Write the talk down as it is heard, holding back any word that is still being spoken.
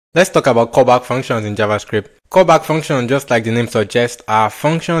Let's talk about callback functions in JavaScript. Callback functions, just like the name suggests, are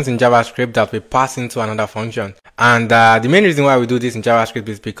functions in JavaScript that we pass into another function. And the main reason why we do this in JavaScript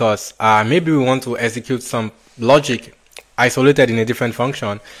is because maybe we want to execute some logic isolated in a different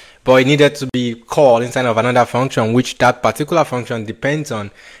function, but it needed to be called inside of another function which that particular function depends on.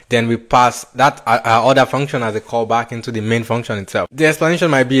 Then we pass that other function as a callback into the main function itself. The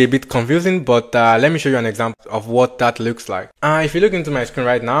explanation might be a bit confusing, but let me show you an example of what that looks like. If you look into my screen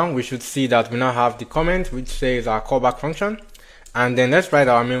right now, we should see that we now have the comment which says our callback function, and then let's write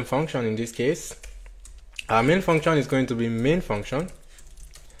our main function. In this case, our main function is going to be main function.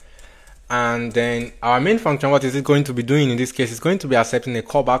 And then our main function, what is it going to be doing in this case? Is going to be accepting a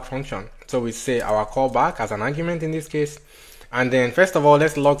callback function. So we say our callback as an argument in this case. And then first of all,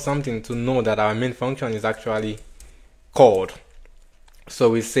 let's log something to know that our main function is actually called. So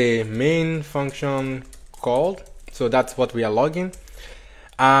we say main function called. So that's what we are logging.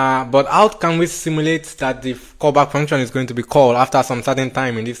 But how can we simulate that the callback function is going to be called after some certain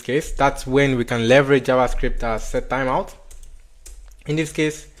time in this case? That's when we can leverage JavaScript as setTimeout. In this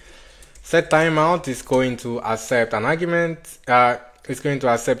case, setTimeout is going to accept an argument. It's going to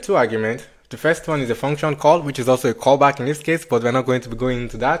accept two arguments. The first one is a function call, which is also a callback in this case, but we're not going to be going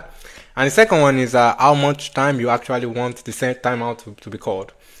into that. And the second one is how much time you actually want the setTimeout to be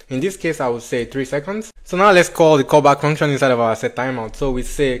called. In this case, I would say 3 seconds. So now let's call the callback function inside of our setTimeout. So we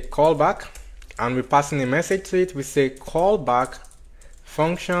say callback, and we're passing a message to it. We say callback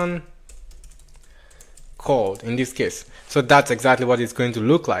function called in this case. So that's exactly what it's going to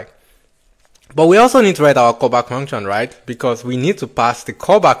look like. But we also need to write our callback function, right? Because we need to pass the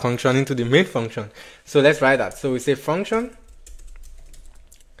callback function into the main function. So let's write that. So we say function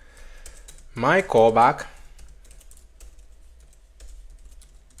my callback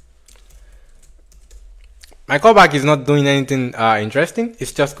is not doing anything interesting.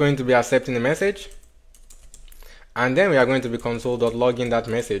 It's just going to be accepting the message, and then we are going to be console.log in that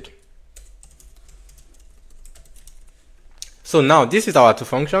message. So now this is our two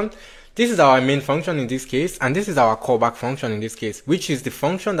functions. This is our main function in this case, and this is our callback function in this case, which is the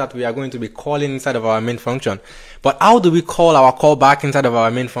function that we are going to be calling inside of our main function. But how do we call our callback inside of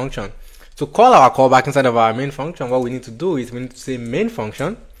our main function? To call our callback inside of our main function, what we need to do is we need to say main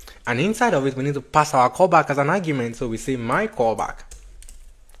function, and inside of it we need to pass our callback as an argument. So we say my callback.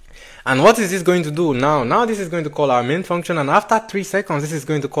 And what is this going to do now? Now this is going to call our main function, and after 3 seconds this is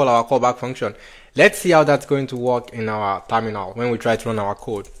going to call our callback function. Let's see how that's going to work in our terminal when we try to run our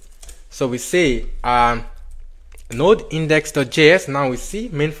code. So we say node index.js. Now we see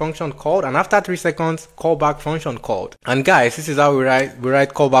main function called, and after 3 seconds callback function called. And guys, this is how we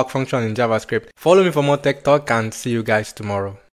write callback function in JavaScript. Follow me for more tech talk, and see you guys tomorrow.